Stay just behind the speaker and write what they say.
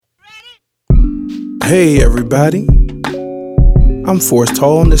Hey everybody, I'm Forrest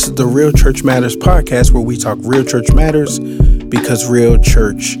Hall and this is the Real Church Matters podcast where we talk real church matters because real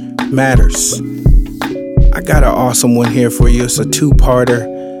church matters. I got an awesome one here for you. It's a two-parter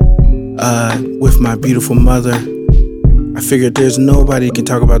with my beautiful mother. I figured there's nobody who can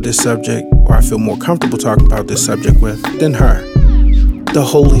talk about this subject or I feel more comfortable talking about this subject with than her, the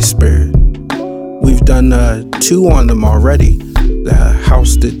Holy Spirit. We've done two on them already. The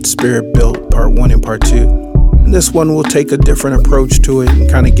House That Spirit Built, part 1 and part 2. And this one will take a different approach to it and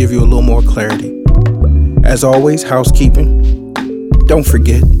kind of give you a little more clarity. As always, housekeeping. Don't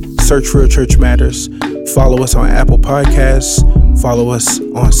forget, search Real Church Matters. Follow us on Apple Podcasts. Follow us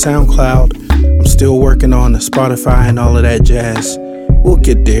on SoundCloud. I'm still working on the Spotify and all of that jazz. We'll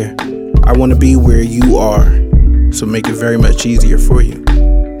get there. I want to be where you are, so make it very much easier for you.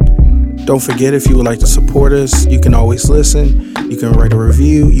 Don't forget, if you would like to support us, you can always listen. You can write a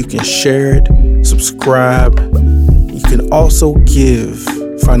review. You can share it, subscribe. You can also give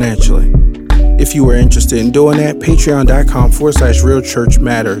financially. If you are interested in doing that, patreon.com/Real Church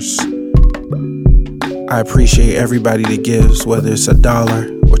Matters. I appreciate everybody that gives, whether it's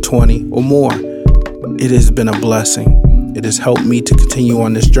 $1 or 20 or more. It has been a blessing. It has helped me to continue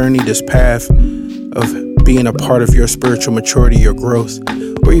on this journey, this path of being a part of your spiritual maturity, your growth,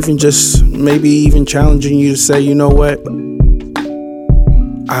 or even just maybe even challenging you to say, you know what?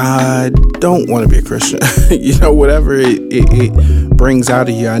 I don't want to be a Christian. Whatever it brings out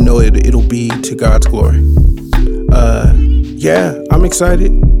of you, I know it'll be to God's glory. I'm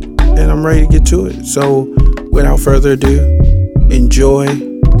excited and I'm ready to get to it. So without further ado, enjoy.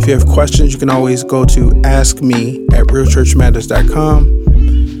 If you have questions, you can always go to askme@realchurchmatters.com.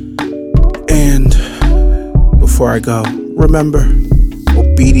 And before I go, remember,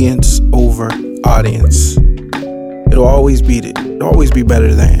 obedience over audience. It'll always beat it. It'll always be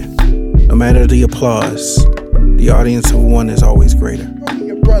better than. No matter the applause, the audience of one is always greater.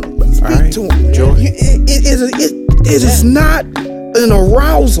 Your brother, speak to him. Enjoy. It is not an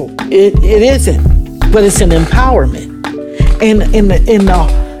arousal. It isn't, but it's an empowerment. And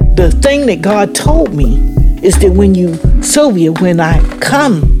the thing that God told me is that when I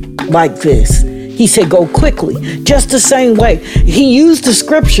come like this, he said, go quickly. Just the same way. He used the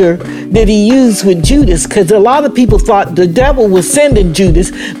scripture that he used with Judas, because a lot of people thought the devil was sending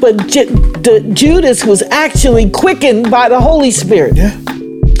Judas, but Judas was actually quickened by the Holy Spirit. Yeah.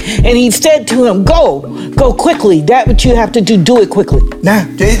 And he said to him, go quickly. That what you have to do it quickly. Now,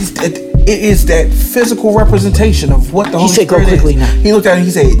 it is that physical representation of what the Holy Spirit is. He said, go quickly now. He looked at it and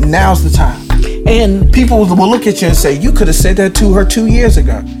he said, now's the time. And people will look at you and say, you could have said that to her 2 years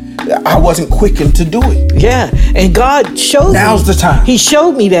ago. I wasn't quickened to do it. Yeah, and God showed me. Now's the time. He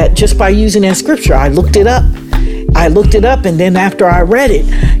showed me that just by using that scripture. I looked it up, and then after I read it,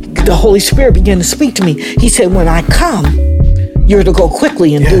 the Holy Spirit began to speak to me. He said, when I come, you're to go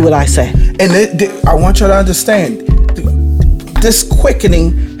quickly and do what I say. And I want you to understand, this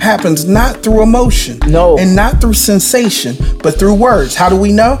quickening happens not through emotion, no, and not through sensation, but through words. How do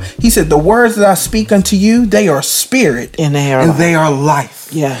we know? He said, the words that I speak unto you, they are spirit and they are life.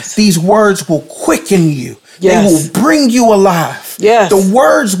 Yes. These words will quicken you. Yes. They will bring you alive. Yes. The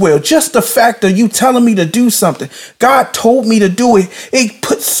words will. Just the fact of you telling me to do something. God told me to do it. It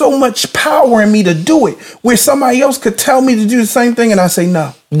put so much power in me to do it. Where somebody else could tell me to do the same thing and I say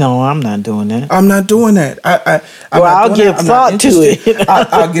no. No, I'm not doing that. I'm not doing that. I'll give thought to it.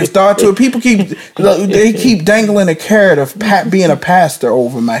 I'll give thought to it. People keep dangling a carrot of being a pastor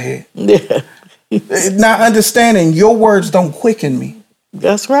over my head. Yeah. Not understanding your words don't quicken me.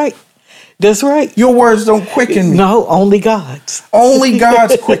 That's right. That's right. Your words don't quicken me. No, only God's. Only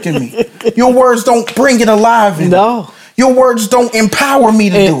God's quicken me. Your words don't bring it alive in No. me. Your words don't empower me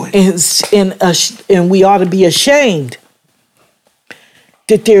to do it. And we ought to be ashamed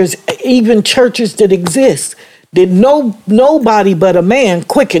that there's even churches that exist that nobody but a man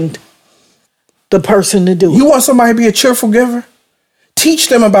quickened the person to do it. You want somebody to be a cheerful giver? Teach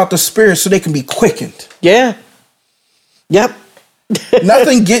them about the Spirit so they can be quickened. Yeah. Yep.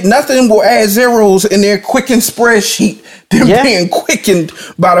 Nothing will add zeros in their quickened spreadsheet than being quickened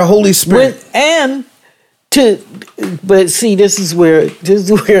by the Holy Spirit. But see, this is where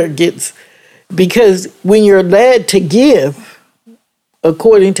it gets, because when you're led to give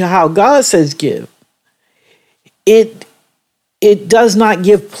according to how God says give, it does not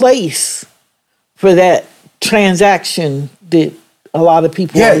give place for that transaction that a lot of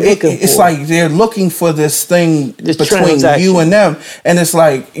people are looking for. It's like they're looking for this thing between transaction. you and them, and it's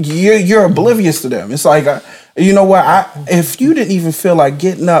like you're oblivious to them. It's like, you know what? If you didn't even feel like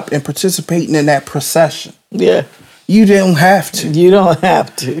getting up and participating in that procession, You don't have to. You don't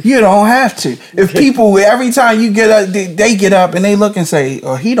have to. You don't have to. If people, every time you get up, they get up and they look and say,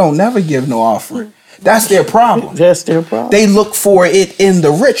 "Oh, he don't never give no offering." That's their problem. That's their problem. They look for it in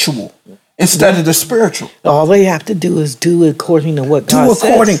the ritual instead of the spiritual. All they have to do is do according to what God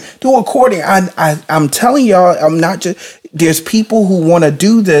says. Do according. I'm telling y'all, I'm not just. There's people who want to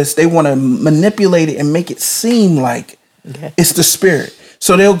do this. They want to manipulate it and make it seem like it's the spirit.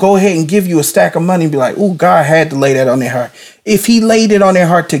 So they'll go ahead and give you a stack of money and be like, "Oh, God had to lay that on their heart." If he laid it on their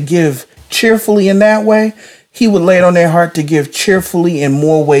heart to give cheerfully in that way, he would lay it on their heart to give cheerfully in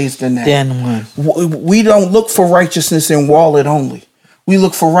more ways than that. We don't look for righteousness in wallet only. We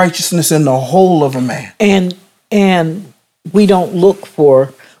look for righteousness in the whole of a man. And we don't look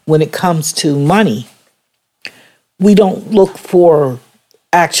for, when it comes to money, we don't look for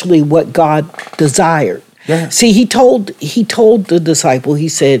actually what God desired. Yeah. See, he told the disciple, he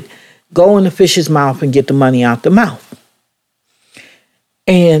said, "Go in the fish's mouth and get the money out the mouth."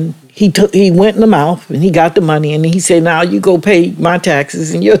 And he went in the mouth and he got the money and he said, "Now you go pay my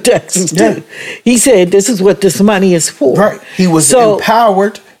taxes and your taxes too." Yeah. He said, "This is what this money is for." Right. He was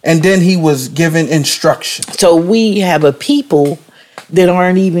empowered and then he was given instruction. So we have a people that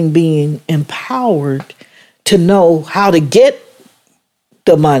aren't even being empowered to know how to get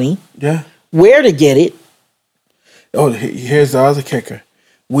the money, where to get it. Oh, here's the other kicker.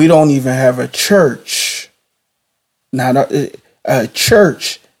 We don't even have a church, not a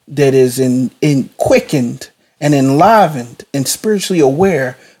church that is in quickened and enlivened and spiritually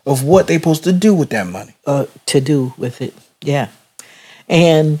aware of what they're supposed to do with that money. To do with it, yeah.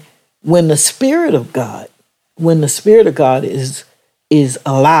 And when the Spirit of God is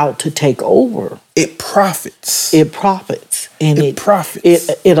allowed to take over, it profits. It profits, and it profits.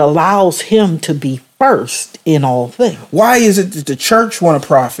 It allows him to be first in all things. Why is it that the church want to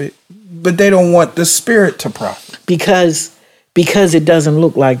profit, but they don't want the Spirit to profit? Because it doesn't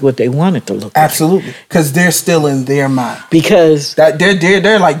look like what they want it to look like. Absolutely, because they're still in their mind. Because that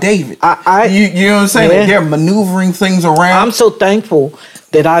they're like David. You know what I'm saying? Yeah. They're maneuvering things around. I'm so thankful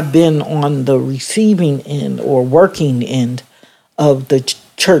that I've been on the receiving end or working end of the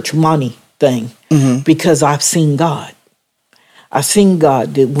church money thing, because I've seen God. I've seen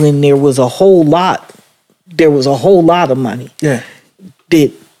God that when there was a whole lot of money. Yeah.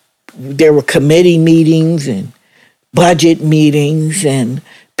 That there were committee meetings and budget meetings and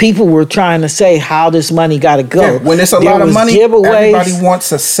people were trying to say how this money got to go. Yeah, when it's a lot of money, everybody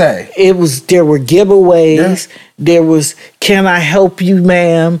wants a say. There were giveaways. Yeah. There was, "Can I help you,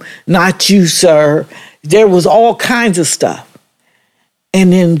 ma'am? Not you, sir." There was all kinds of stuff.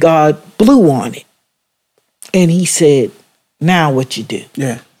 And then God blew on it. And he said, "Now what you do?"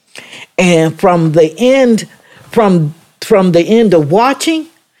 Yeah. And from the end of watching,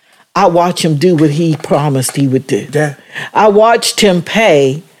 I watched him do what he promised he would do. Yeah. I watched him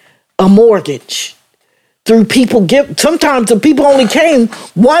pay a mortgage through people sometimes the people only came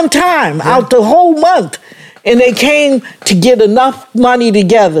one time out the whole month. And they came to get enough money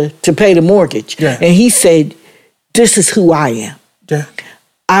together to pay the mortgage. Yeah. And he said, "This is who I am. Yeah.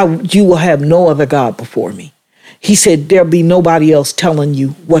 You will have no other God before me." He said, "There'll be nobody else telling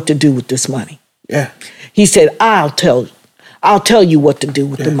you what to do with this money." Yeah. He said, I'll tell you what to do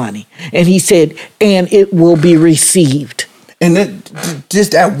with the money. And he said, "And it will be received." And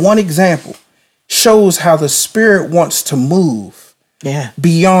just that one example shows how the Spirit wants to move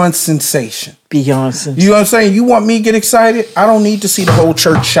beyond sensation. Beyond sensation. You know what I'm saying? You want me to get excited? I don't need to see the whole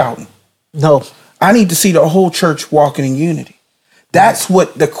church shouting. No. I need to see the whole church walking in unity. That's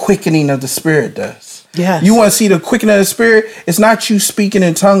what the quickening of the Spirit does. Yes. You want to see the quickening of the Spirit? It's not you speaking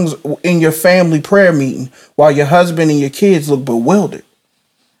in tongues in your family prayer meeting while your husband and your kids look bewildered.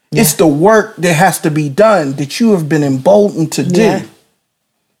 Yeah. It's the work that has to be done that you have been emboldened to do.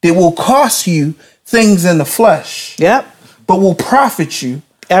 That will cost you things in the flesh. Yep. But will profit you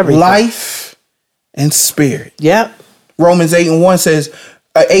life and spirit. Yep. Romans 8:1 says,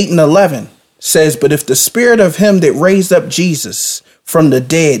 8:11 says, "But if the Spirit of him that raised up Jesus from the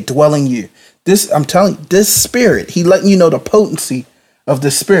dead dwell in you," I'm telling you, this Spirit, he letting you know the potency of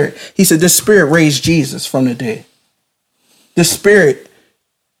the Spirit. He said, this Spirit raised Jesus from the dead. The Spirit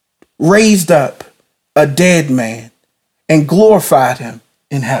raised up a dead man and glorified him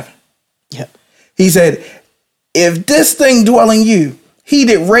in heaven. Yep. He said, if this thing dwell in you, he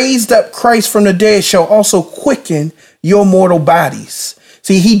that raised up Christ from the dead shall also quicken your mortal bodies.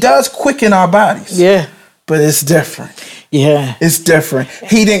 See, he does quicken our bodies. Yeah. But it's different. Yeah. It's different.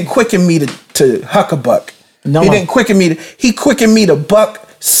 He didn't quicken me to huck a buck. No. He didn't quicken me he quickened me to buck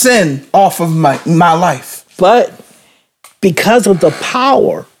sin off of my life. But because of the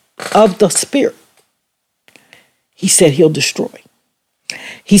power of the Spirit, he said he'll destroy.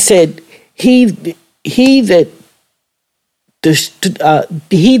 He said he that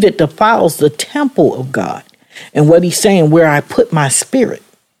defiles the temple of God, and what he's saying, where I put my spirit,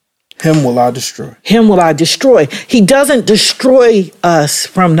 him will I destroy. Him will I destroy. He doesn't destroy us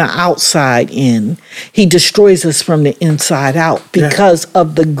from the outside in. He destroys us from the inside out because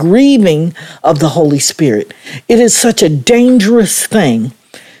of the grieving of the Holy Spirit. It is such a dangerous thing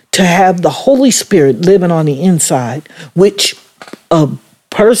to have the Holy Spirit living on the inside, which a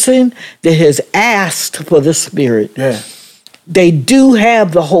person that has asked for the Spirit, they do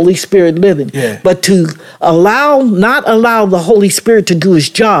have the Holy Spirit living. But to not allow the Holy Spirit to do his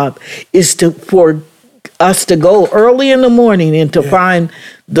job is for us to go early in the morning and to find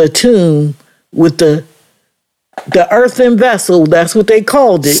the tomb with the earthen vessel. That's what they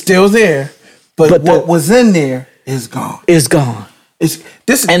called it. Still there, but what was in there is gone. Is gone.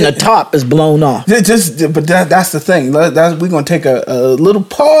 The top is blown off. But that's the thing. We're gonna take a little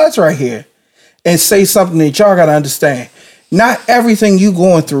pause right here and say something that y'all gotta understand. Not everything you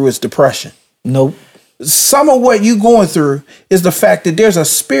going through is depression. Nope. Some of what you going through is the fact that there's a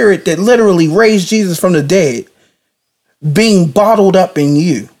spirit that literally raised Jesus from the dead being bottled up in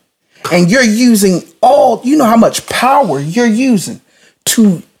you. And you're using you know how much power you're using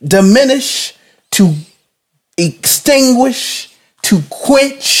to diminish, to extinguish, to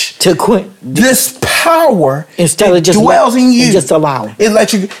quench this power instead of just dwells in you. Just allow it.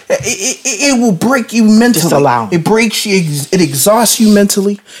 It will break you mentally. Just allow it. It breaks you. It exhausts you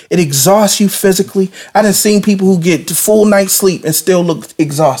mentally. It exhausts you physically. I done seen people who get full night's sleep and still look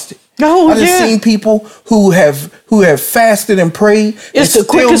exhausted. I done seen people who have fasted and prayed. It's the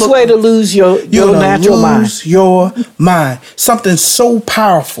quickest way to lose your natural mind. Lose your mind. Something so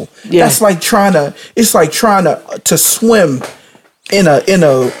powerful. That's like trying to swim in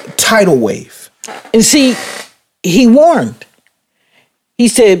a tidal wave. And see, he warned. He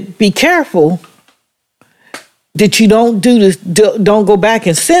said, be careful that you don't do this, don't go back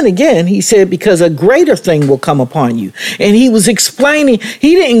and sin again. He said, because a greater thing will come upon you. And he was explaining,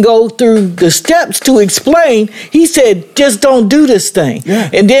 he didn't go through the steps to explain. He said, just don't do this thing.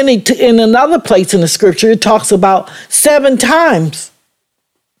 And then in another place in the scripture, it talks about 7 times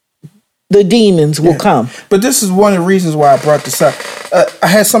the demons will come. But this is one of the reasons why I brought this up. I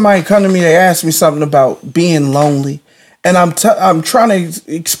had somebody come to me, they asked me something about being lonely. And I'm trying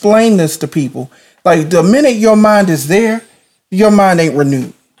to explain this to people. Like, the minute your mind is there, your mind ain't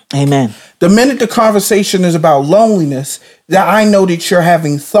renewed. Amen. The minute the conversation is about loneliness, that I know that you're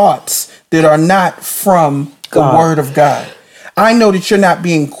having thoughts that are not from the word of God. I know that you're not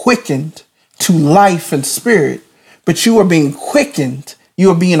being quickened to life and spirit, but you are being quickened.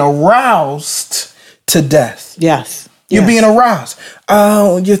 You are being aroused to death. Yes. You're being aroused.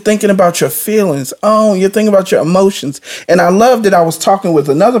 Oh, you're thinking about your feelings. Oh, you're thinking about your emotions. And I love that I was talking with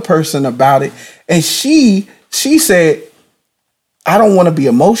another person about it. And she said, I don't want to be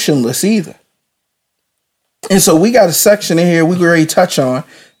emotionless either. And so we got a section in here we already touch on.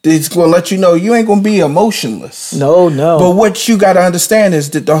 It's going to let you know you ain't going to be emotionless. No. But what you got to understand is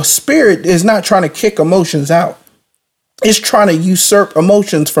that the spirit is not trying to kick emotions out. It's trying to usurp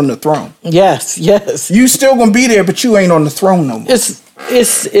emotions from the throne. Yes. You still gonna be there, but you ain't on the throne no more.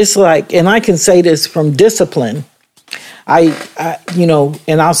 It's like, and I can say this from discipline. I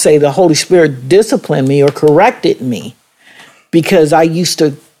and I'll say the Holy Spirit disciplined me or corrected me because I used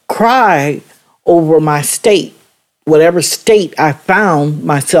to cry over my state, whatever state I found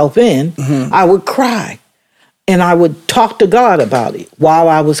myself in. I would cry, and I would talk to God about it while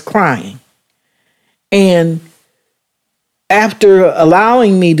I was crying, and after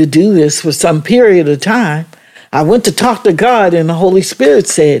allowing me to do this for some period of time, I went to talk to God, and the Holy Spirit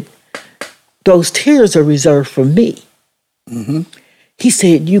said, those tears are reserved for me. He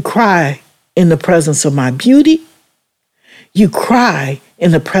said, you cry in the presence of my beauty. You cry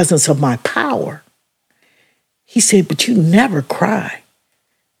in the presence of my power. He said, but you never cry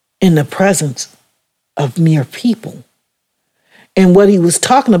in the presence of mere people. And what he was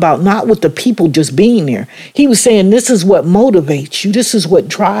talking about, not with the people just being there. He was saying, this is what motivates you. This is what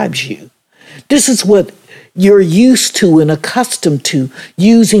drives you. This is what you're used to and accustomed to,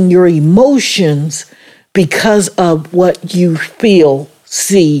 using your emotions because of what you feel,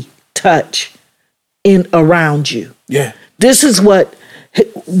 see, touch around you. This is what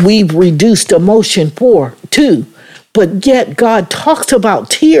we've reduced emotion to. But yet God talks about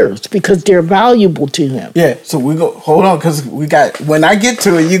tears because they're valuable to him. So we go, hold on, because when I get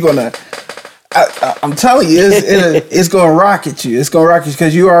to it, you're going to, I'm telling you, it's going to rocket you. It's going to rocket you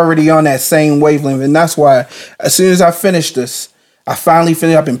because you're already on that same wavelength. And that's why as soon as I finish this, I finally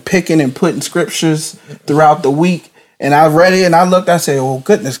finished. I've been picking and putting scriptures throughout the week. And I read it and I looked, I said, oh,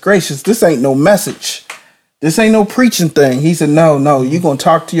 goodness gracious, this ain't no message. This ain't no preaching thing. He said, no, you're going to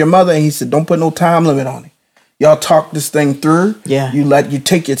talk to your mother. And he said, don't put no time limit on it. Y'all talk this thing through. Yeah. You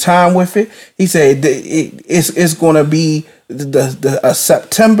take your time with it. He said, it's going to be a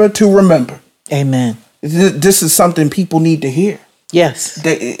September to remember. Amen. This is something people need to hear. Yes.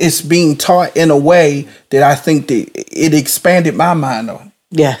 It's being taught in a way that I think that it expanded my mind on it.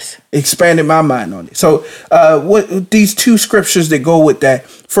 Yes. Expanded my mind on it. So what these two scriptures that go with that,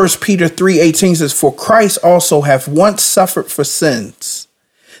 1 Peter 3:18 says, for Christ also hath once suffered for sins,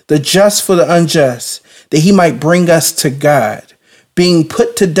 the just for the unjust, that he might bring us to God, being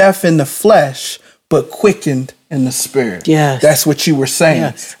put to death in the flesh, but quickened in the spirit. Yes. That's what you were saying.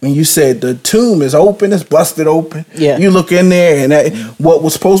 Yes. When you said the tomb is open, it's busted open. Yeah. You look in there and what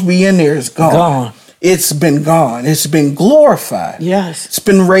was supposed to be in there is gone. Gone. It's been gone. It's been glorified. Yes. It's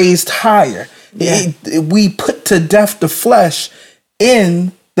been raised higher. Yeah. We put to death the flesh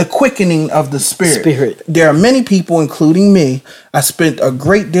in the quickening of the spirit. There are many people, including me. I spent a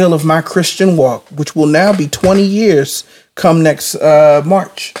great deal of my Christian walk, which will now be 20 years come next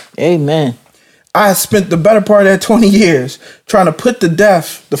March. Amen. I spent the better part of that 20 years trying to put to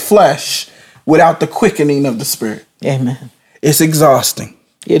death the flesh without the quickening of the spirit. Amen. It's exhausting.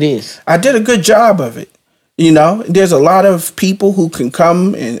 It is. I did a good job of it. You know, there's a lot of people who can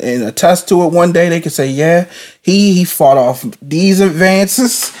come and attest to it one day. They can say, yeah, he fought off these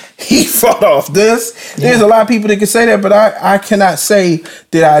advances. He fought off this. Yeah. There's a lot of people that can say that, but I cannot say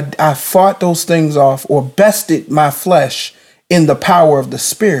that I fought those things off or bested my flesh in the power of the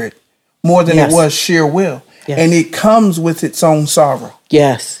spirit more than it was sheer will. Yes. And it comes with its own sorrow.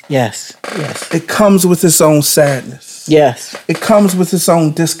 Yes. It comes with its own sadness. Yes. It comes with its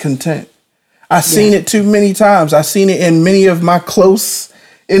own discontent. I've seen it too many times. I've seen it in many of my close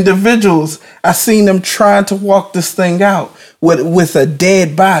individuals. I've seen them trying to walk this thing out with a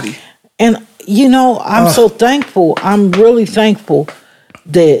dead body. And, you know, I'm so thankful. I'm really thankful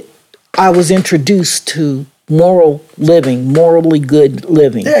that I was introduced to moral living, morally good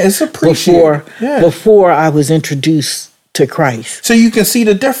living. Yeah, it's appreciated. Before I was introduced to Christ. So you can see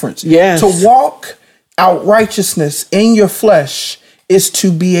the difference. Yes. To walk out righteousness in your flesh is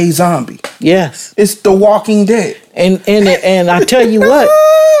to be a zombie. Yes. It's the Walking Dead. And I tell you what,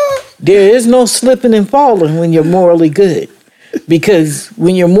 there is no slipping and falling when you're morally good. Because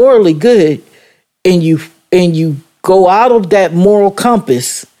when you're morally good and you go out of that moral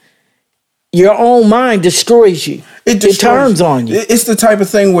compass, your own mind destroys you. It turns on you. It's the type of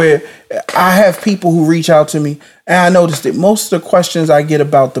thing where I have people who reach out to me, and I notice that most of the questions I get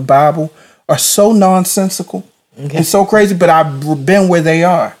about the Bible are so nonsensical. Okay. It's so crazy, but I've been where they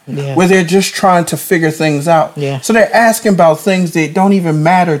are, where they're just trying to figure things out. Yeah. So they're asking about things that don't even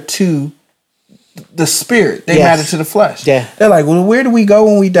matter to the spirit. They matter to the flesh. Yeah. They're like, well, where do we go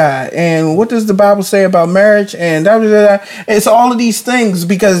when we die? And what does the Bible say about marriage? And da, da, da, da. It's all of these things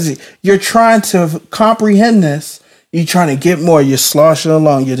because you're trying to comprehend this. You're trying to get more. You're sloshing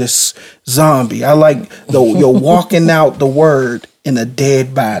along. You're this zombie. I like you're walking out the word in a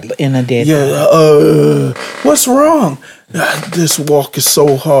dead body. What's wrong? This walk is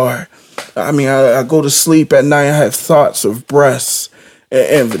so hard. I mean, I go to sleep at night. I have thoughts of breasts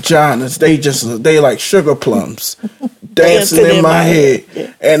and vaginas. They like sugar plums dancing in my head.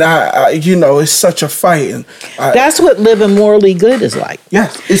 Yeah. And I it's such a fight. And that's what living morally good is like.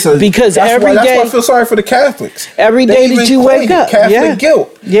 Yes. Because that's why I feel sorry for the Catholics. Every day that you wake up. Catholic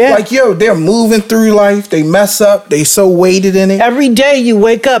guilt. Yeah. Like, they're moving through life. They mess up. They so weighted in it. Every day you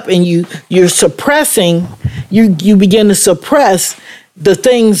wake up and you're suppressing, you begin to suppress the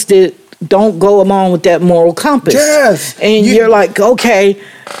things that don't go along with that moral compass. Yes. And you're like, okay,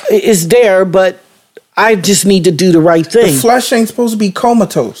 it's there, but I just need to do the right thing. The flesh ain't supposed to be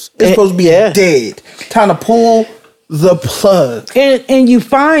comatose. It's supposed to be dead. Time to pull the plug. And you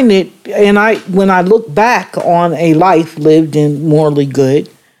find it, and when I look back on a life lived in morally good,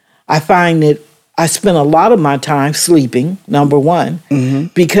 I find that I spent a lot of my time sleeping, number one,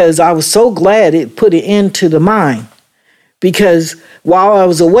 because I was so glad it put it into the mind. Because while I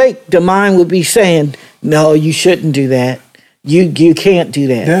was awake, the mind would be saying, no, you shouldn't do that. You can't do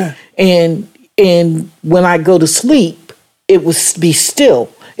that. Yeah. And when I go to sleep, it would be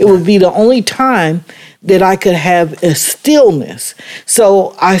still. It would be the only time that I could have a stillness.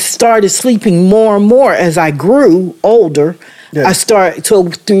 So I started sleeping more and more as I grew older. Yeah. I start, so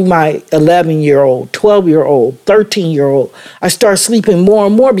through my 11-year-old, 12-year-old, 13-year-old, I start sleeping more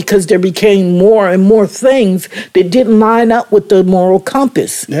and more because there became more and more things that didn't line up with the moral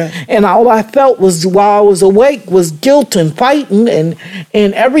compass. Yeah. And all I felt was, while I was awake, was guilt and fighting and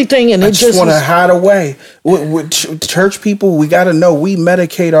everything. And I it just want to was, hide away. With church people, we got to know we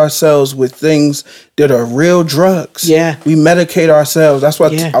medicate ourselves with things that are real drugs. Yeah. We medicate ourselves. That's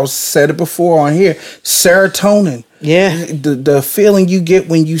what Yeah. I said it before on here. Serotonin. Yeah. The feeling you get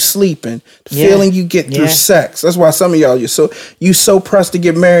when you sleeping, the Yeah. feeling you get through Yeah. sex. That's why some of y'all you so pressed to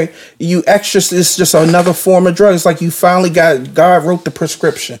get married. You extra. It's just another form of drug. It's like you finally God wrote the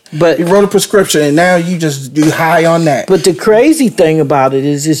prescription. But- He wrote a prescription, and now you just do high on that. but the crazy thing about it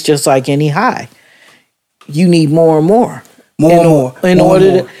is it's just like any high. You need more and more. More and more. In More and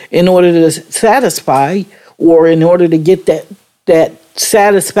order more. in order to satisfy, or in order to get that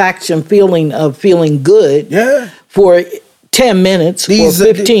satisfaction feeling of feeling good Yeah. for 10 minutes or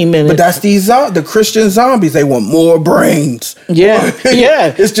 15 minutes. But that's the Christian zombies. They want more brains. Yeah,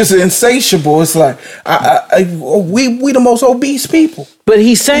 yeah. It's just insatiable. It's like we the most obese people. But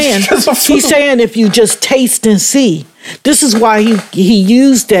he's saying It's just a food. if you just taste and see. This is why he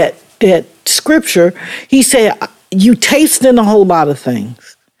used that scripture. He said you taste in a whole lot of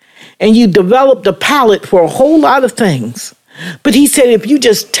things, and you develop the palate for a whole lot of things. But he said if you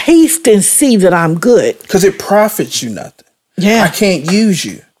just taste and see that I'm good. Because it profits you nothing. Yeah. I can't use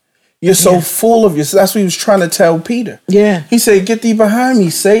you. You're so full of yourself. That's what he was trying to tell Peter. Yeah. He said, "Get thee behind me,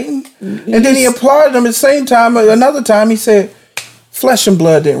 Satan." And then he applauded him at the same time. Another time he said, "Flesh and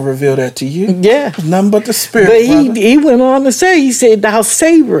blood didn't reveal that to you. Yeah. It's nothing but the Spirit." But brother. he went on to say, he said, "Thou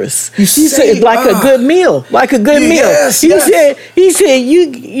savorest." He said, like a good meal, like a good Yes, meal. yes. He said,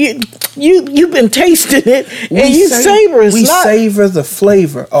 you've been tasting it, and you savor it. We savor the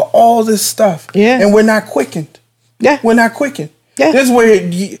flavor of all this stuff. Yeah. And we're not quickened. Yeah. We're not quickened. Yeah. This is where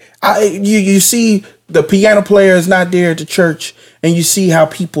you see the piano player is not there at the church, and you see how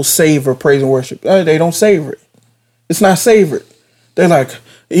people savor praise and worship. They don't savor it. It's not savored. They're like,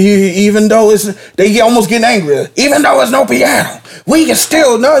 even though they almost getting angry. Even though it's no piano, we can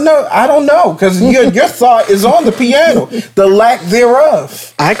still no. I don't know, because your thought is on the piano, the lack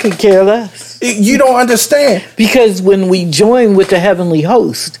thereof. I could care less. You don't understand. Because when we join with the heavenly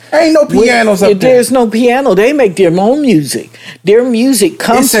host, Ain't no pianos up there. there's no piano. They make their own music. Their music It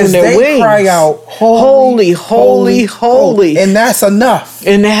comes says from their they wings. cry out, holy, holy, holy, and that's enough.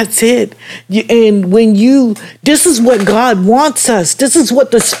 And that's it. And this is what God wants us. This is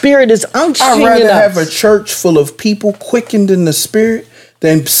what the Spirit is unctioning I'd rather us. have a church full of people quickened in the spirit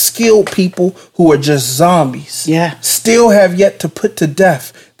than skilled people who are just zombies. Yeah. Still have yet to put to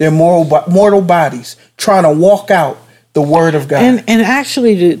death their mortal bodies, trying to walk out the word of God. And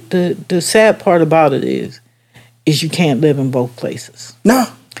actually, the sad part about it is you can't live in both places. No.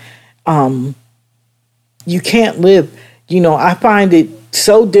 You can't live. I find it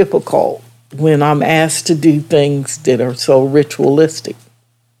so difficult when I'm asked to do things that are so ritualistic.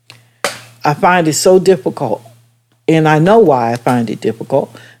 I find it so difficult. And I know why I find it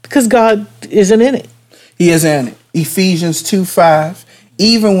difficult. Because God isn't in it. He is in it. Ephesians 2:5.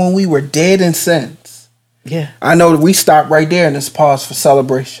 Even when we were dead in sins. Yeah. I know that we stop right there and it's pause for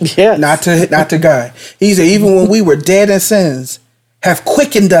celebration. Yes. Not to God. He said, even when we were dead in sins, have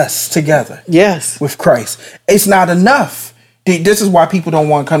quickened us together. Yes. With Christ. It's not enough. This is why people don't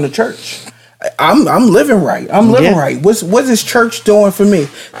want to come to church. I'm living right. I'm living right. What is church doing for me?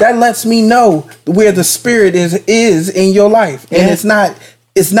 That lets me know where the Spirit is in your life, and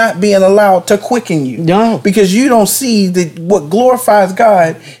it's not being allowed to quicken you. No, because you don't see that what glorifies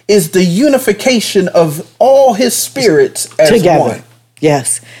God is the unification of all His spirits as together. one.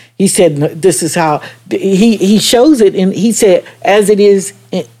 Yes. He said, this is how he shows it. And he said, as it is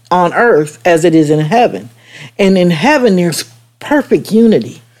on earth, as it is in heaven. And in heaven, there's perfect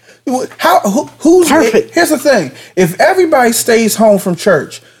unity. Who's perfect? Here's the thing. If everybody stays home from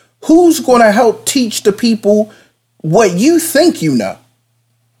church, who's going to help teach the people what you think you know?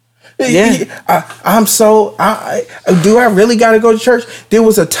 Yeah. Do I really got to go to church? There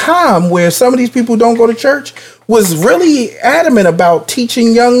was a time where some of these people who don't go to church was really adamant about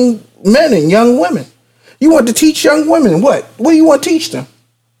teaching young men and young women. You want to teach young women what? What do you want to teach them?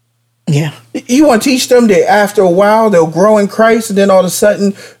 Yeah. You want to teach them that after a while they'll grow in Christ, and then all of a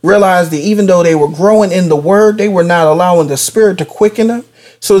sudden realize that even though they were growing in the word, they were not allowing the Spirit to quicken them.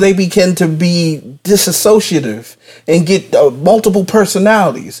 So they begin to be disassociative and get multiple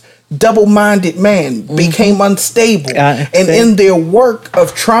personalities. Double-minded man became unstable. And in their work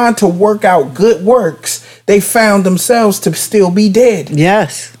of trying to work out good works, they found themselves to still be dead.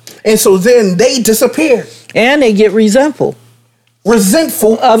 Yes. And so then they disappear. And they get resentful.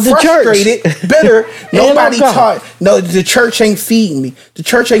 resentful, of the frustrated, church. bitter. Nobody of God. taught. No, the church ain't feeding me. The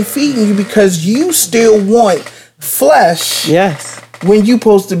church ain't feeding you because you still want flesh. Yes. When you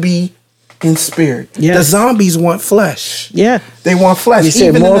supposed to be in spirit. Yes. The zombies want flesh. Yeah. They want flesh. You said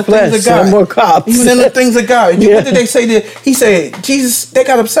Even more in the flesh, things of God. more cops. Even in the things of God. Yeah. What did they say? He said, Jesus, they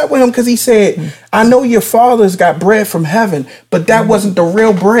got upset with him because he said, I know your fathers got bread from heaven, but that wasn't the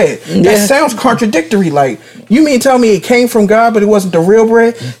real bread. That Yeah. sounds contradictory. Like, you mean tell me it came from God, but it wasn't the real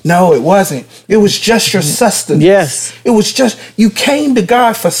bread? No, it wasn't. It was just your sustenance. Yes. It was just, you came to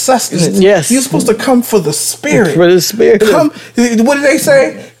God for sustenance. Yes. You're supposed to come for the spirit. For the spirit. Come, what did they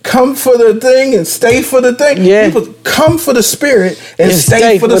say? Come for the thing and stay for the thing. Yeah. People come for the spirit and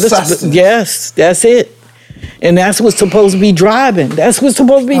stay for the sustenance. Yes, that's it. And that's what's supposed to be driving. That's what's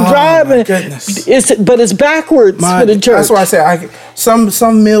supposed to be driving. My goodness. But it's backwards for the church. That's why I say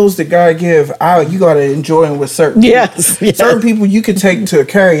some meals that God give, you got to enjoy them with certain Yes, people. yes. Certain people you can take to a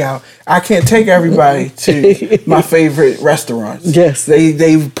carry out. I can't take everybody to my favorite restaurants. Yes.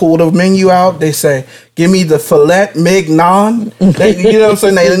 They pull the menu out. They say, give me the filet mignon. You know what I'm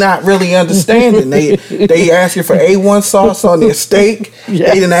saying? They're not really understanding. They ask you for A1 sauce on their steak. Yes.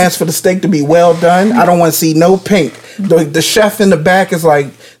 They didn't ask for the steak to be well done. I don't want to see no pink. The chef in the back is like,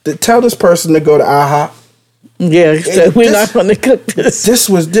 tell this person to go to IHOP. Yeah, so we're not going to cook this.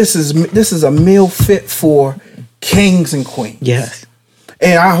 This is a meal fit for kings and queens. Yes.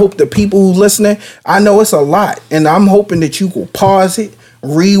 And I hope the people who listening, I know it's a lot, and I'm hoping that you will pause it,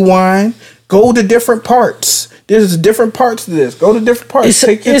 rewind, go to different parts. There's different parts to this. Go to different parts.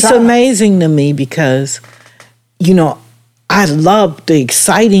 Take your It's time. amazing to me because, I love the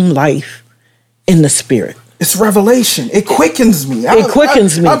exciting life in the spirit. It's revelation. It quickens me. It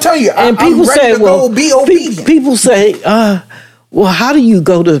quickens me. I'll tell you. And I'm people ready say, to well, go be obedient. people say, well, how do you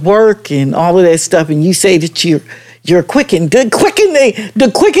go to work and all of that stuff? And you say that you're quickened. The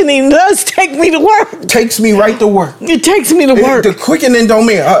quickening does take me to work. Takes me right to work. It takes me to work. The quickening don't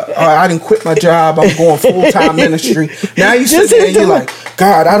mean I didn't quit my job. I'm going full-time ministry. Now you sit there and you're like,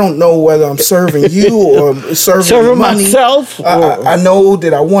 God, I don't know whether I'm serving you or serving money. myself. I know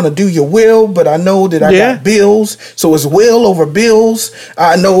that I want to do your will, but I know that I got bills. So it's will over bills.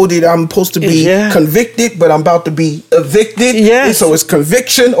 I know that I'm supposed to be convicted, but I'm about to be evicted. Yes. So it's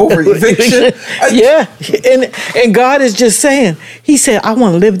conviction over eviction. Yeah. And God is just saying, he said, I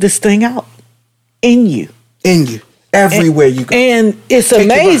want to live this thing out in you. In you. Everywhere you go. And it's Take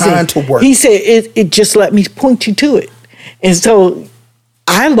your amazing. behind to work. He said, it just let me point you to it. And so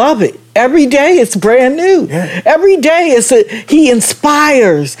I love it. Every day it's brand new. Yeah. Every day he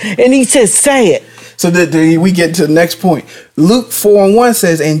inspires and he says, say it. So we get to the next point. Luke 4:1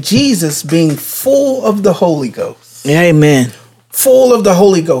 says, and Jesus being full of the Holy Ghost. Amen. Full of the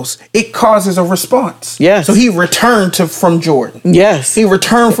Holy Ghost. It causes a response. Yes. So he returned from Jordan. Yes. He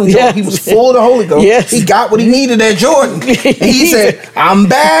returned from Jordan. Yes. He was full of the Holy Ghost. Yes. He got what he needed at Jordan. And he said, I'm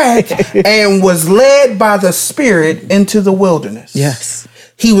back. And was led by the Spirit into the wilderness. Yes.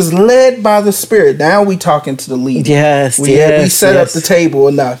 He was led by the Spirit. Now we talking to the leading. Yes. We set up the table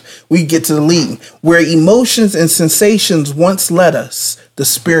enough. We get to the leading. Where emotions and sensations once led us, the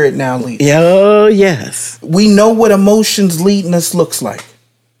Spirit now leads. Oh, yes. We know what emotions leading us looks like.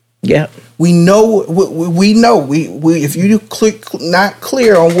 Yep. We know. We know. If you not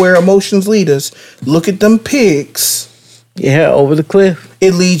clear on where emotions lead us, look at them pigs. Yeah, over the cliff.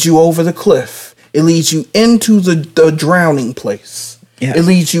 It leads you over the cliff. It leads you into the drowning place. Yeah. It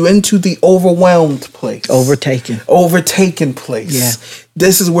leads you into the overwhelmed place. Overtaken place. Yeah.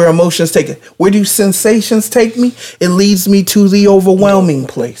 This is where emotions take it. Where do sensations take me? It leads me to the overwhelming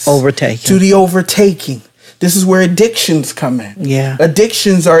place. Overtaken. To the overtaking. This is where addictions come in. Yeah.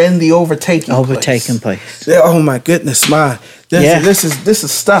 Addictions are in the overtaking place. Oh my goodness, this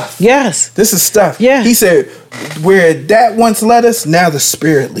is stuff. Yes. This is stuff. Yeah. He said, where that once led us, now the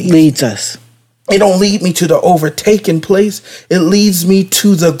Spirit leads us. It don't lead me to the overtaken place. It leads me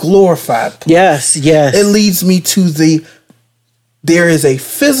to the glorified place. Yes. It leads me to there is a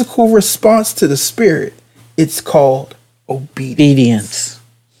physical response to the Spirit. It's called obedience.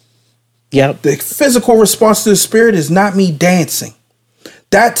 Yep. The physical response to the Spirit is not me dancing.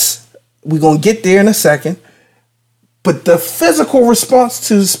 We're going to get there in a second. But the physical response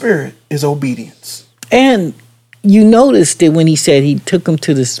to the Spirit is obedience. And you notice that when he said he took him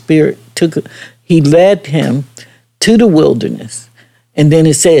to the Spirit, he led him to the wilderness. And then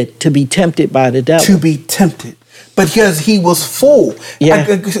it said to be tempted by the devil. To be tempted. Because he was full. Yeah.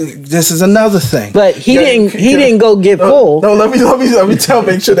 This is another thing. But he didn't go get full. No, let me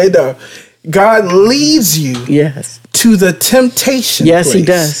make sure they know. God leads you Yes. to the temptation Yes, place he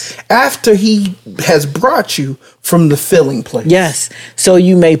does. after he has brought you from the filling place. Yes. So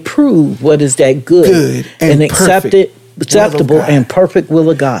you may prove what is that good and acceptable God. and perfect will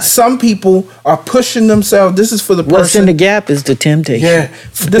of God. Some people are pushing themselves. This is for the person. What's in the gap is the temptation. Yeah,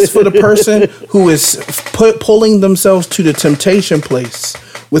 this is for the person who is pulling themselves to the temptation place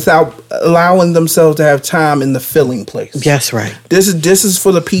without allowing themselves to have time in the filling place. That's right. This is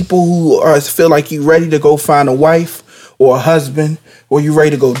for the people who feel like you ready to go find a wife or a husband, or you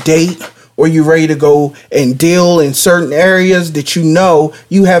ready to go date, or you ready to go and deal in certain areas that you know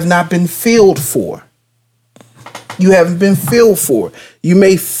you have not been filled for. You haven't been filled for. You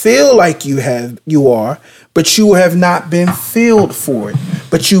may feel like you are, but you have not been filled for it.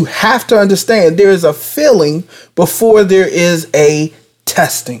 But you have to understand there is a filling before there is a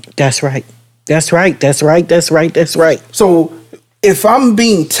testing. That's right. That's right. That's right. That's right. That's right. So if I'm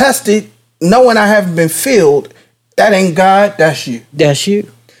being tested, knowing I haven't been filled, that ain't God, that's you. That's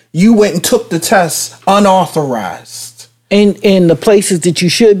you. You went and took the test unauthorized. And in the places that you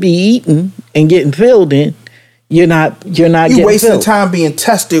should be eating and getting filled in, you're not You getting wasting filled. time being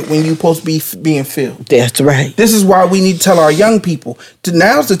tested when you're supposed to be being filled. That's right. This is why we need to tell our young people,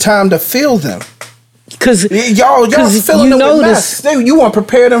 now's the time to fill them. Because Y'all filling them with mess. You want to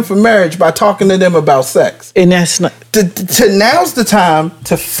prepare them for marriage by talking to them about sex. and that's not Now's the time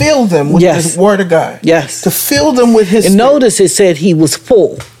to fill them with Yes. the word of God. Yes. To fill them with his and spirit. notice it said he was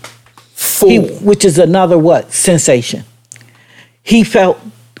full. Full. Which is another what? Sensation. He felt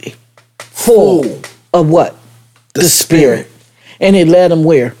full of what? The spirit. And it led him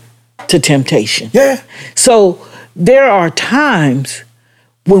where? To temptation. Yeah. So there are times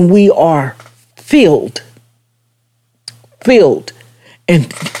when we are filled,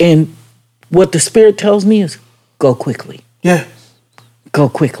 and what the Spirit tells me is go quickly, Yeah. go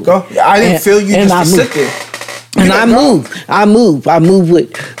quickly. Go. I didn't feel you just to sit there. And I move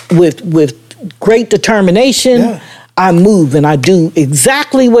with great determination. Yeah. I move and I do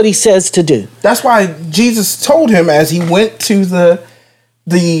exactly what he says to do. That's why Jesus told him as he went to the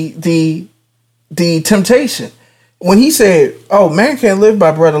temptation. When he said, "Oh, man can't live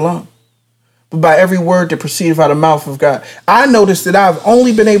by bread alone, but by every word that proceedeth out of the mouth of God." I noticed that I've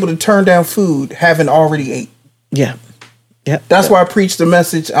only been able to turn down food having already ate. Yeah. Yeah. That's why I preached the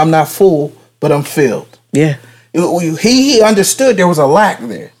message, I'm not full, but I'm filled. Yeah. He understood there was a lack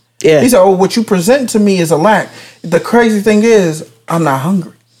there. Yeah. He said, "Oh, what you present to me is a lack." The crazy thing is, I'm not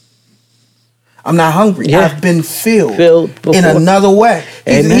hungry. I'm not hungry. Yeah. I've been filled before. in another way.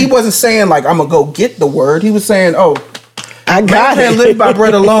 Amen. He wasn't saying like, I'm going to go get the word. He was saying, "Oh, I man got can't it. live by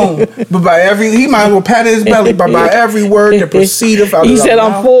bread alone, but by he might as well pat his belly, but by every word that proceedeth out of He his said,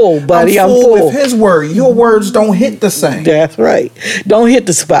 mouth. "I'm full, buddy. I'm full." with his word. Your words don't hit the same. That's right. Don't hit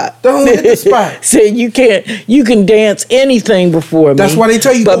the spot. Don't hit the spot. Say you can dance anything before me. That's why they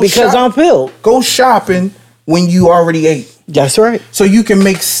tell you, But go because shop. I'm filled. Go shopping when you already ate, That's right. so you can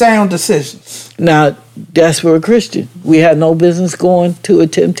make sound decisions. Now, that's for a Christian. We have no business going to a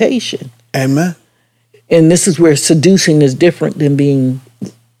temptation. Amen. And this is where seducing is different than being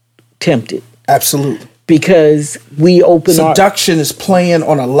tempted. Absolutely. Because we open our... Seduction is playing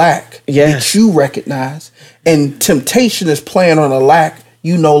on a lack Yes. that you recognize, and temptation is playing on a lack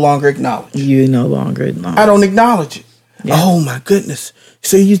you no longer acknowledge. You no longer acknowledge. I don't acknowledge it. Yeah. Oh my goodness.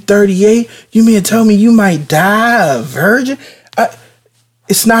 So you 38? You mean to tell me you might die a virgin?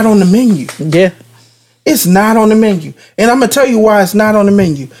 It's not on the menu. Yeah. It's not on the menu. And I'm going to tell you why it's not on the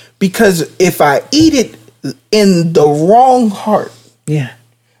menu. Because if I eat it in the wrong heart, Yeah.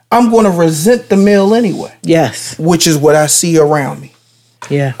 I'm going to resent the meal anyway, Yes. which is what I see around me.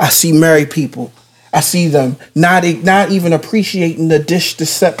 Yeah. I see married people. I see them not even appreciating the dish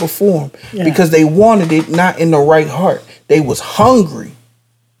that's set before them Yeah. because they wanted it not in the right heart. They was hungry,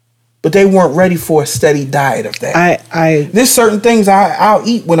 but they weren't ready for a steady diet of that. There's certain things I'll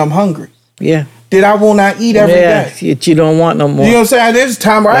eat when I'm hungry Yeah. that I will not eat every day. That you don't want no more. You know what I'm saying? There's a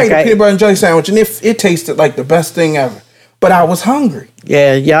time where I Like ate a peanut butter and jelly sandwich and it tasted like the best thing ever. But I was hungry.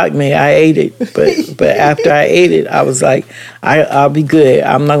 Yeah, yuck me. I ate it, but after I ate it, I was like, I'll be good.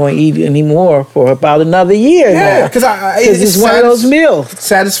 I'm not going to eat it anymore for about another year Yeah, now. because it's one of those meals.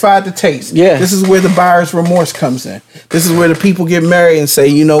 Satisfied the taste. Yeah. This is where the buyer's remorse comes in. This is where the people get married and say,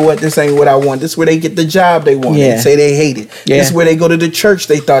 you know what, this ain't what I want. This is where they get the job they want Yeah. and say they hate it. Yeah. This is where they go to the church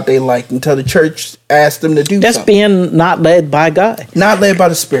they thought they liked until the church asked them to do That's something. being not led by God. Not led by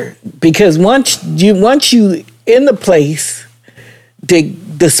the Spirit. Because once you in the place,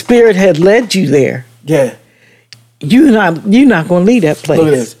 the Spirit had led you there. Yeah. You're not going to leave that place. Look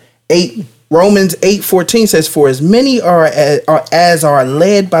at this. 8 Romans 8:14 says, "For as many as are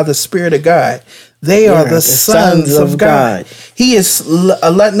led by the Spirit of God, they are the sons of God." He is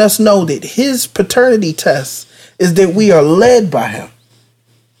letting us know that his paternity test is that we are led by him.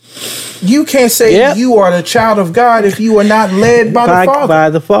 You can't say you are the child of God if you are not led by the Father. By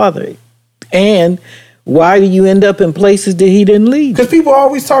the Father. And why do you end up in places that he didn't lead? Because people are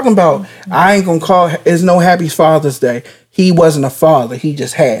always talking about, I ain't going to call, it's no happy Father's Day. He wasn't a father. He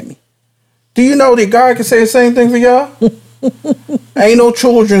just had me. Do you know that God can say the same thing for y'all? Ain't no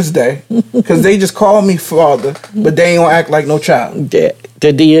Children's Day because they just call me father, but they ain't gonna act like no child. The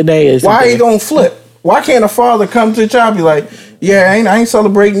DNA is. Why you gonna flip? Why can't a father come to the child and be like, yeah, I ain't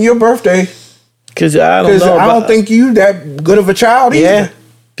celebrating your birthday because I don't think you that good of a child either.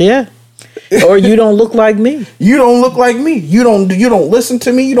 Yeah. Or you don't look like me. You don't look like me. You don't listen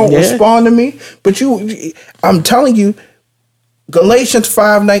to me. You don't respond to me. But I'm telling you. Galatians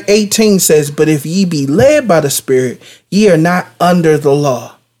 5:18 says, "But if ye be led by the Spirit, ye are not under the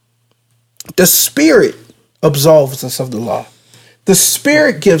law." The Spirit absolves us of the law. The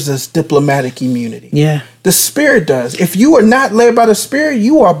Spirit gives us diplomatic immunity. Yeah. The Spirit does. If you are not led by the Spirit,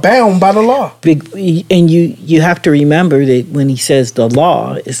 you are bound by the law. And you have to remember that when he says the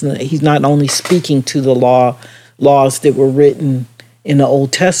law, he's not only speaking to the laws that were written in the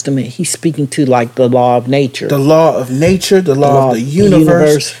Old Testament. He's speaking to like the law of nature. The law of nature, the law of the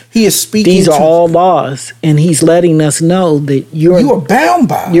universe. He is speaking These are all laws, and he's letting us know that you are bound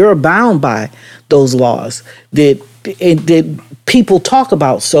by. You're bound by those laws that people talk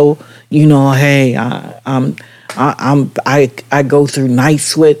about. So, hey, I go through night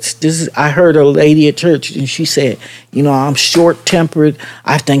sweats. I heard a lady at church and she said, I'm short tempered.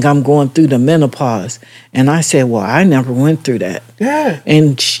 I think I'm going through the menopause. And I said, well, I never went through that. Yeah.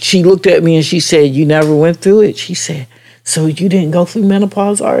 And she looked at me and she said, you never went through it? She said, so you didn't go through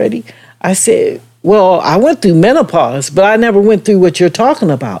menopause already? I said, well, I went through menopause, but I never went through what you're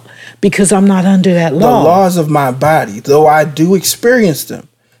talking about because I'm not under that law. The laws of my body, though I do experience them,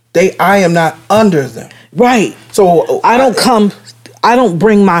 I am not under them. Right. So I don't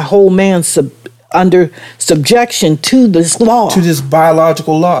bring my whole man under subjection to this law. To this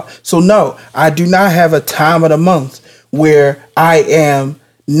biological law. So no, I do not have a time of the month where I am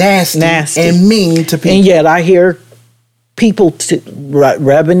nasty. And mean to people. And yet I hear people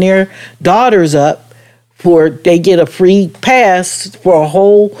revving their daughters up they get a free pass for a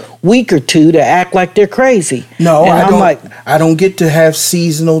whole week or two to act like they're crazy. No, I don't get to have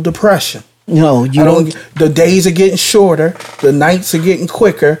seasonal depression. No, you don't. The days are getting shorter, the nights are getting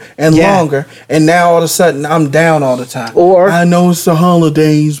quicker and longer, and now all of a sudden I'm down all the time. Or I know it's the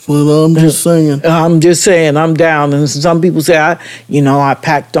holidays, but I'm just saying. I'm down. And some people say I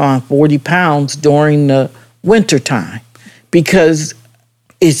packed on 40 pounds during the winter time because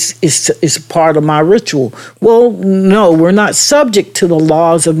it's a part of my ritual. Well, no, we're not subject to the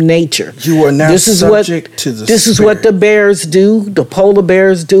laws of nature. You are not subject to the This Spirit. Is what the bears do. The polar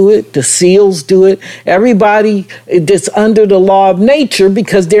bears do it. The seals do it. Everybody that's under the law of nature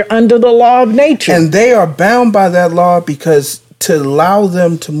because they're under the law of nature. And they are bound by that law because to allow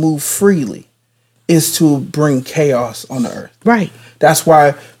them to move freely is to bring chaos on the earth. Right. That's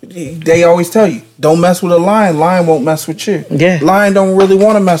why they always tell you, don't mess with a lion. Lion won't mess with you. Yeah. Lion don't really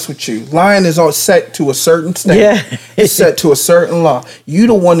want to mess with you. Lion is all set to a certain state. Yeah. It's set to a certain law. You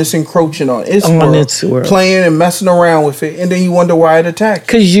the one that's encroaching on its world, playing and messing around with it, and then you wonder why it attacks.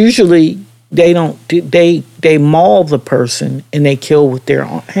 Because usually they maul the person and they kill with their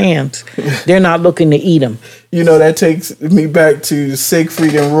hands. They're not looking to eat them. That takes me back to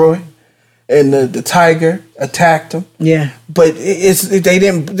Siegfried and Roy. And the tiger attacked him. Yeah. But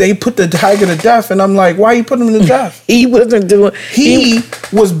they put the tiger to death, and I'm like, why you put him to death? He wasn't doing. He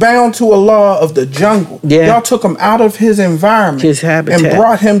was bound to a law of the jungle. Yeah. Y'all took him out of his environment, his habitat, and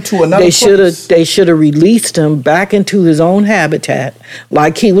brought him to another place. They should have released him back into his own habitat,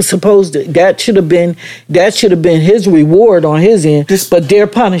 like he was supposed to. That should have been his reward on his end, but their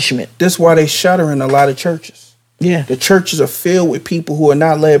punishment. That's why they shudder in a lot of churches. Yeah. The churches are filled with people who are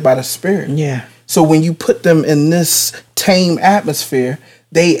not led by the Spirit. Yeah. So when you put them in this tame atmosphere,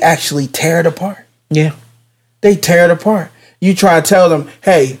 they actually tear it apart. Yeah. They tear it apart. You try to tell them,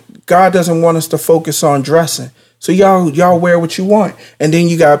 hey, God doesn't want us to focus on dressing. So y'all wear what you want. And then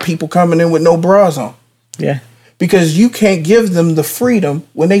you got people coming in with no bras on. Yeah. Because you can't give them the freedom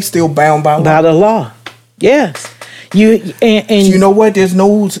when they still bound by law. By the law. Yes. You know what? There's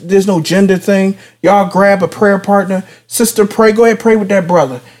no gender thing. Y'all grab a prayer partner. Sister, pray. Go ahead, pray with that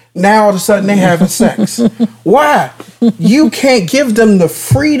brother. Now all of a sudden they having sex. Why? You can't give them the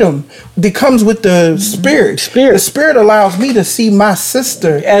freedom that comes with the spirit. The spirit allows me to see my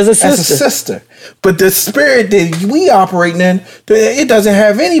sister as a sister. But the spirit that we operating in, it doesn't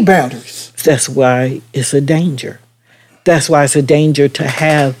have any boundaries. That's why it's a danger. That's why it's a danger to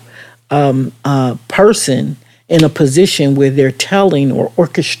have a person in a position where they're telling or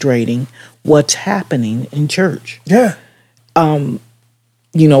orchestrating what's happening in church. Yeah.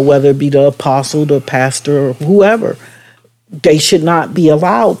 Whether it be the apostle, the pastor, or whoever, they should not be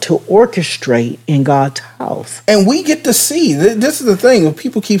allowed to orchestrate in God's house. And we get to see, this is the thing,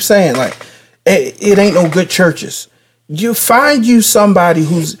 people keep saying, like, it ain't no good churches. You find you somebody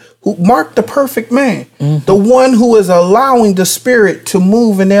who marked the perfect man, the one who is allowing the spirit to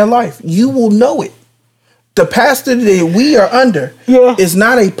move in their life. You will know it. The pastor that we are under is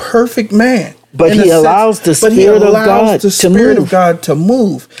not a perfect man. But he allows the Spirit of God to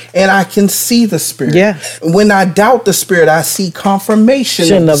move. And I can see the Spirit. Yes. When I doubt the Spirit, I see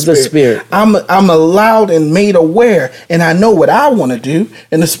confirmation of the Spirit. I'm allowed and made aware, and I know what I want to do.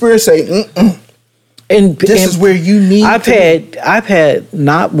 And the Spirit say, And this is where you need I've had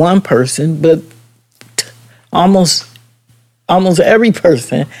not one person, but almost every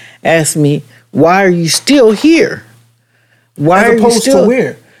person ask me, why are you still here? Why are you still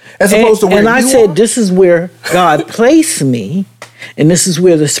here? As opposed to where and I said, this is where God placed me, and this is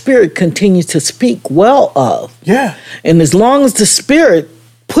where the Spirit continues to speak well of. Yeah. And as long as the Spirit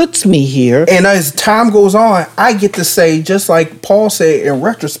puts me here. And as time goes on, I get to say, just like Paul said in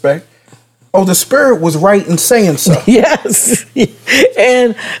retrospect, the Spirit was right in saying so. Yes.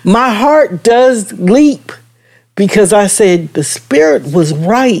 And my heart does leap because I said the Spirit was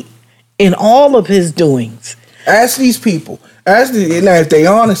right in all of his doings. Ask these people. If they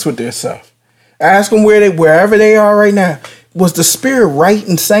honest with themselves. Ask them wherever they are right now. Was the Spirit right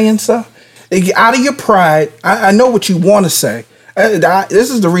in saying so? Out of your pride, I know what you want to say. This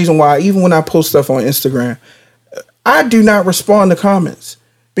is the reason why, even when I post stuff on Instagram, I do not respond to comments.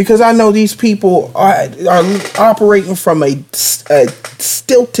 Because I know these people are operating from a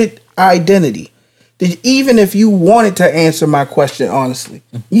stilted identity. That even if you wanted to answer my question honestly,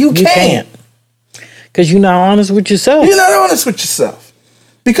 you can't. Because you're not honest with yourself. You're not honest with yourself.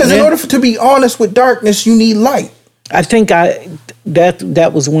 Because in order to be honest with darkness, you need light. I think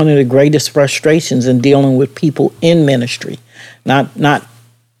that was one of the greatest frustrations in dealing with people in ministry. Not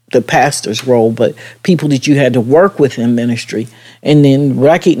the pastor's role, but people that you had to work with in ministry, and then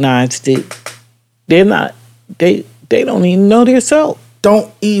recognize that they don't even know themselves.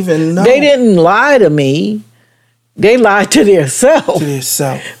 Don't even know. They didn't lie to me. They lied to themselves.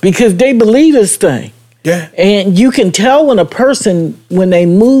 Because they believe this thing. Yeah. And you can tell when a person, when they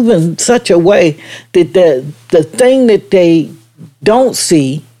move in such a way that the thing that they don't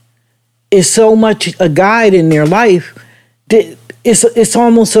see is so much a guide in their life that it's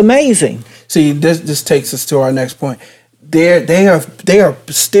almost amazing. See, this takes us to our next point. They are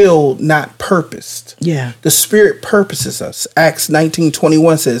still not purposed. Yeah. The Spirit purposes us. Acts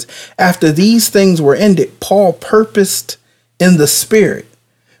 19:21 says, after these things were ended, Paul purposed in the Spirit,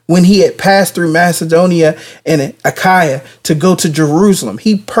 when he had passed through Macedonia and Achaia, to go to Jerusalem.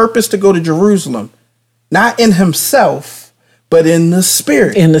 He purposed to go to Jerusalem, not in himself, but in the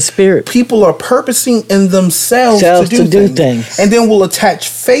Spirit. In the Spirit. People are purposing in themselves to do things. And then will attach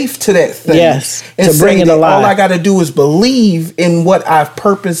faith to that thing. Yes, and to bring it alive. All I got to do is believe in what I've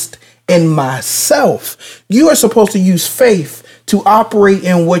purposed in myself. You are supposed to use faith to operate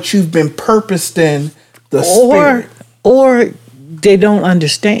in what you've been purposed in the Spirit. Or they don't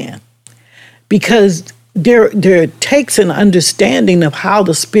understand. Because there takes an understanding of how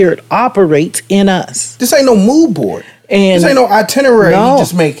the Spirit operates in us. This ain't no mood board. This ain't no itinerary he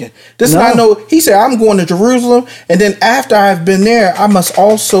just making. This not no. He said, I'm going to Jerusalem, and then after I've been there, I must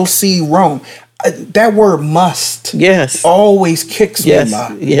also see Rome. That word must always kicks me.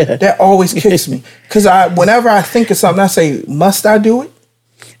 That always kicks me. Because whenever I think of something, I say, must I do it?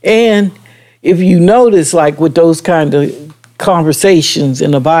 And if you notice, like with those kind of conversations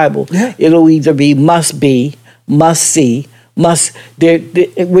in the Bible, it'll either be, must see,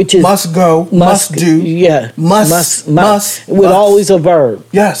 which is must go, must do, must with always a verb.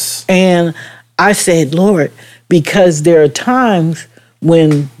 Yes. And I said, Lord, because there are times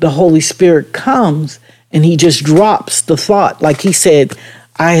when the Holy Spirit comes and he just drops the thought. Like he said,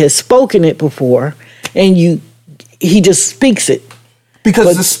 I had spoken it before, and he just speaks it.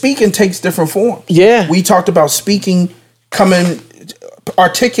 Because the speaking takes different forms. Yeah. We talked about speaking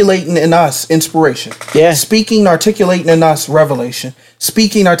articulating in us inspiration. Yeah. Speaking, articulating in us revelation.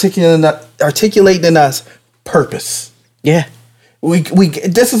 Speaking, articulating in us purpose. Yeah.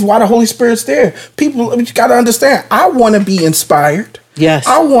 This is why the Holy Spirit's there. People, you got to understand. I want to be inspired. Yes.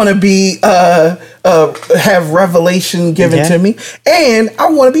 I want to be have revelation given to me, and I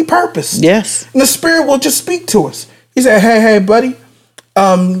want to be purposed. Yes. And the Spirit will just speak to us. He said, "Hey, buddy,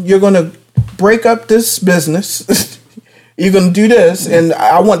 you're gonna break up this business. You're gonna do this, and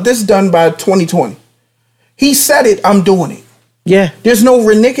I want this done by 2020." He said it. I'm doing it. Yeah. There's no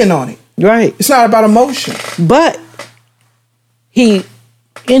reneging on it. Right. It's not about emotion. But he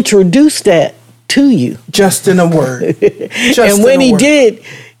introduced that to you. Just in a word. And when he did,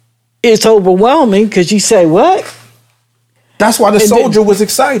 it's overwhelming because you say, what? That's why the soldier was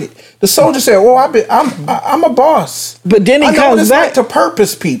excited. The soldier said, "Oh, I'm a boss." But then he I know comes what it's back like to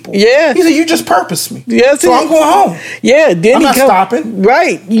purpose people. Yeah. He said, "You just purpose me." Yes, so I'm going home. Yeah, then I'm not stopping.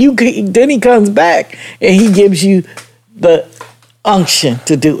 Right. Then he comes back and he gives you the unction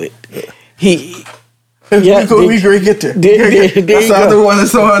to do it. Yeah, we get there. That's the other one.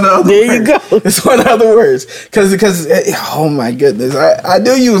 It's on the other. There you go. It's one of the other words. Because oh my goodness, I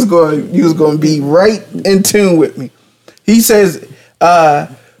knew you was going to be right in tune with me. He says,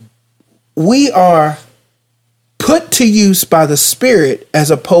 "We are put to use by the Spirit as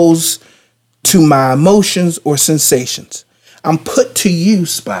opposed to my emotions or sensations. I'm put to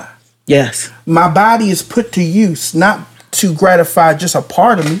use by. Yes. My body is put to use, not to gratify just a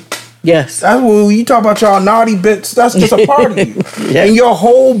part of me." Yes. That's when you talk about y'all naughty bits, that's just a part of you. Yes. And your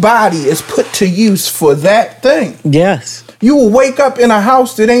whole body is put to use for that thing. Yes. You will wake up in a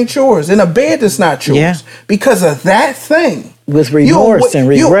house that ain't yours, in a bed that's not yours, Yeah. because of that thing. With remorse and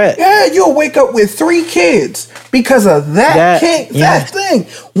regret. You'll wake up with 3 kids because of that thing.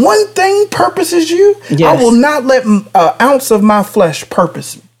 One thing purposes you. Yes. I will not let an ounce of my flesh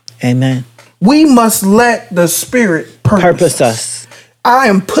purpose me. Amen. We must let the Spirit purpose us. I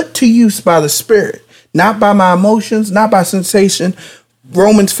am put to use by the Spirit, not by my emotions, not by sensation.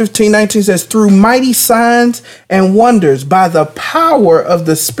 Romans 15:19 says, "Through mighty signs and wonders by the power of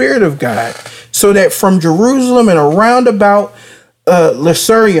the Spirit of God, so that from Jerusalem and around about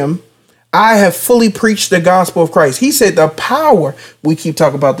Lasurium, I have fully preached the gospel of Christ." He said the power, we keep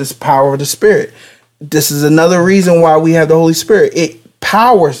talking about this power of the Spirit. This is another reason why we have the Holy Spirit. It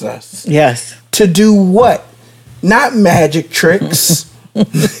powers us. Yes. To do what? Not magic tricks.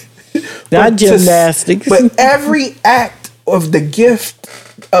 Not gymnastics. But every act of the gifts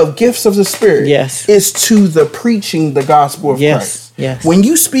of the Spirit is to the preaching the gospel of Christ. Yes. When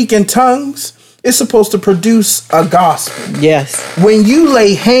you speak in tongues, it's supposed to produce a gospel. Yes. When you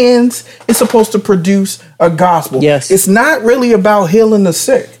lay hands, it's supposed to produce a gospel. Yes. It's not really about healing the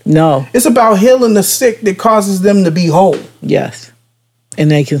sick. No. It's about healing the sick that causes them to be whole. Yes.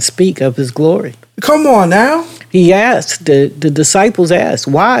 And they can speak of his glory. Come on now. He asked, the disciples asked,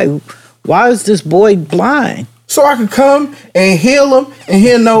 why is this boy blind? So I could come and heal him and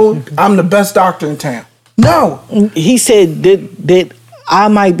he'll know I'm the best doctor in town. No. He said that I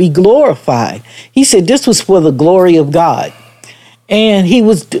might be glorified. He said this was for the glory of God. And he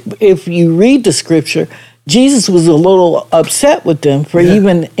was, if you read the scripture, Jesus was a little upset with them for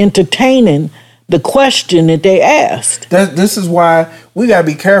even entertaining the question that they asked. This is why we got to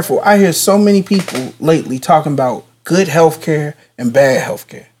be careful. I hear so many people lately talking about good health care and bad health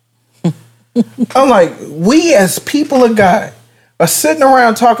care. I'm like, we as people of God are sitting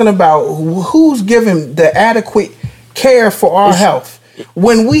around talking about who's giving the adequate care for our health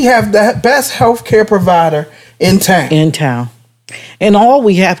when we have the best health care provider in town. And all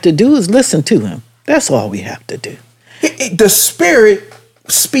we have to do is listen to him. That's all we have to do. The Spirit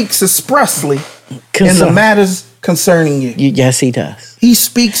speaks expressly in the matters concerning you. Yes, he does. He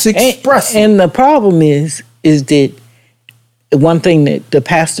speaks expressly. And the problem is that one thing that the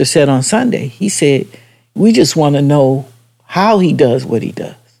pastor said on Sunday, he said, we just want to know how he does what he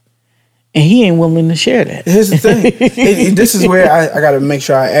does. And he ain't willing to share that. Here's the thing. This is where I got to make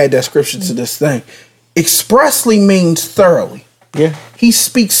sure I add that scripture to this thing. Expressly means thoroughly. Yeah. He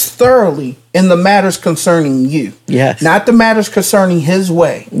speaks thoroughly in the matters concerning you. Yes. Not the matters concerning his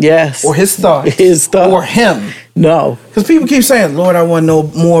way. Yes. Or his thoughts. Or him. No. Because people keep saying, Lord, I want to know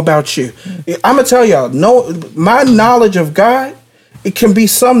more about you. I'm going to tell y'all, my knowledge of God, it can be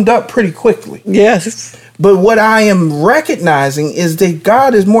summed up pretty quickly. Yes. But what I am recognizing is that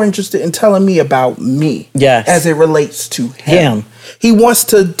God is more interested in telling me about me. Yes. As it relates to him. He wants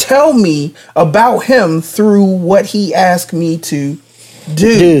to tell me about him through what he asked me to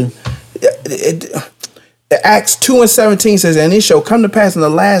do. Acts 2:17 says, "And it shall come to pass in the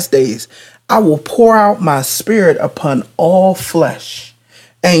last days, I will pour out my spirit upon all flesh,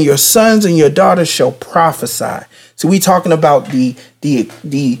 and your sons and your daughters shall prophesy." So we talking about the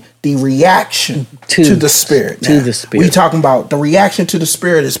reaction to the Spirit. To the Spirit. We talking about the reaction to the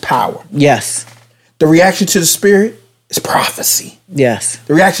Spirit is power. Yes. The reaction to the Spirit is prophecy. Yes.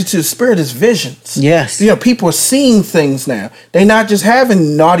 The reaction to the Spirit is visions. Yes. You know, people are seeing things now. They're not just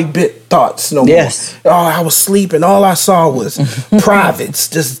having naughty bit thoughts no Yes. more. Oh, I was sleeping. All I saw was privates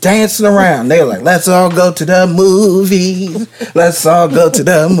just dancing around. They were like, let's all go to the movies. Let's all go to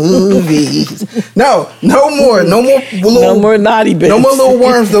the movies. No more. No more little, No more naughty bits. No more little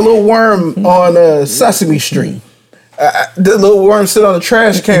worms. The little worm on Sesame Street. The little worm sit on the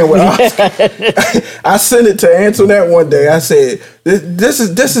trash can with Oscar. I sent it to Antoinette one day. I said, "This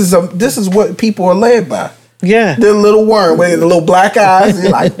is what people are led by." Yeah. The little worm with the little black eyes. They're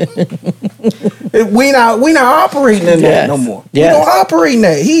like, we not operating in that no more. Yes. We don't operate in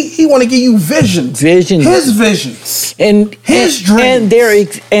that. He want to give you visions. Visions. His visions. And his dreams.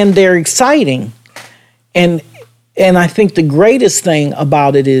 And they're exciting. And I think the greatest thing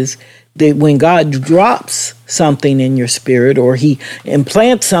about it is that when God drops something in your spirit, or he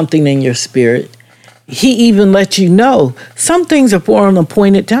implants something in your spirit, he even lets you know some things are for an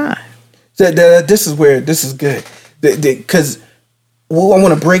appointed time. This is where this is good, because I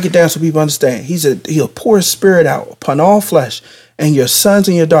want to break it down so people understand. He said he'll pour his spirit out upon all flesh, and your sons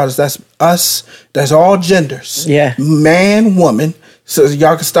and your daughters. That's us. That's all genders. Yeah, man, woman. So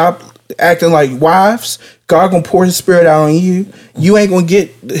y'all can stop acting like wives. God gonna pour his spirit out on you. You ain't gonna get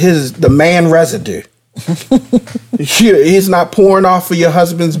the man residue. He's not pouring off of your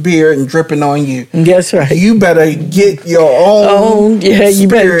husband's beard and dripping on you. That's right. You better get your own. You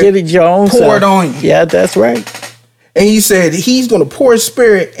better get it your own. Poured on you. Yeah, that's right. And he said he's gonna pour his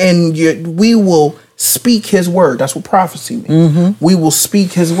spirit, and we will speak his word. That's what prophecy means. Mm-hmm. We will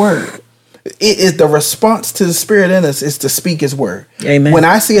speak his word. It is the response to the Spirit in us is to speak his word. Amen. When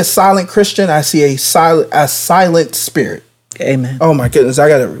I see a silent Christian, I see a silent spirit. Amen. Oh my goodness, I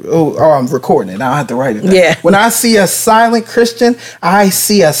gotta. I'm recording it. I have to write it down. Yeah. When I see a silent Christian, I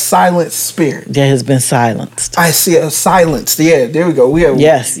see a silent spirit. That has been silenced. I see a silenced. Yeah, there we go. We have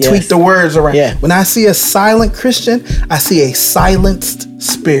tweaked the words around. Yeah. When I see a silent Christian, I see a silenced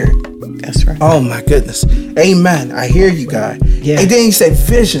spirit. That's right. Oh my goodness. Amen. I hear you, God. Yeah. And then he said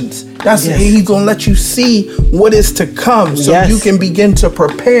visions. That's he's gonna let you see what is to come, so you can begin to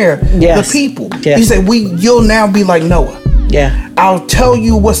prepare the people. Yes. He said, you'll now be like Noah. Yeah. I'll tell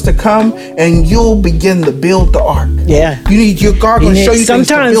you what's to come, and you'll begin to build the ark. Yeah. You need your God gonna show you things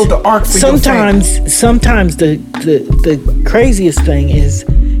to build the ark for your family. Sometimes the craziest thing is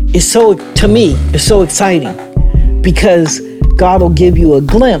so, to me, it's so exciting, because God will give you a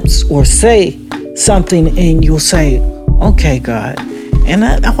glimpse or say something, and you'll say, okay, God, and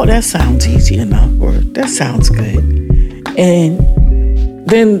that sounds easy enough, or that sounds good. And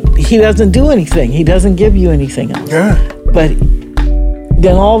then he doesn't do anything. He doesn't give you anything else. Yeah. But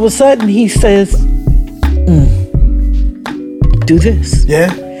then all of a sudden he says, do this.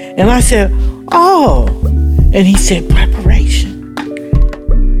 Yeah. And I said, oh. And he said, preparation.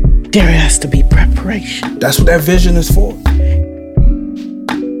 There has to be preparation. That's what that vision is for.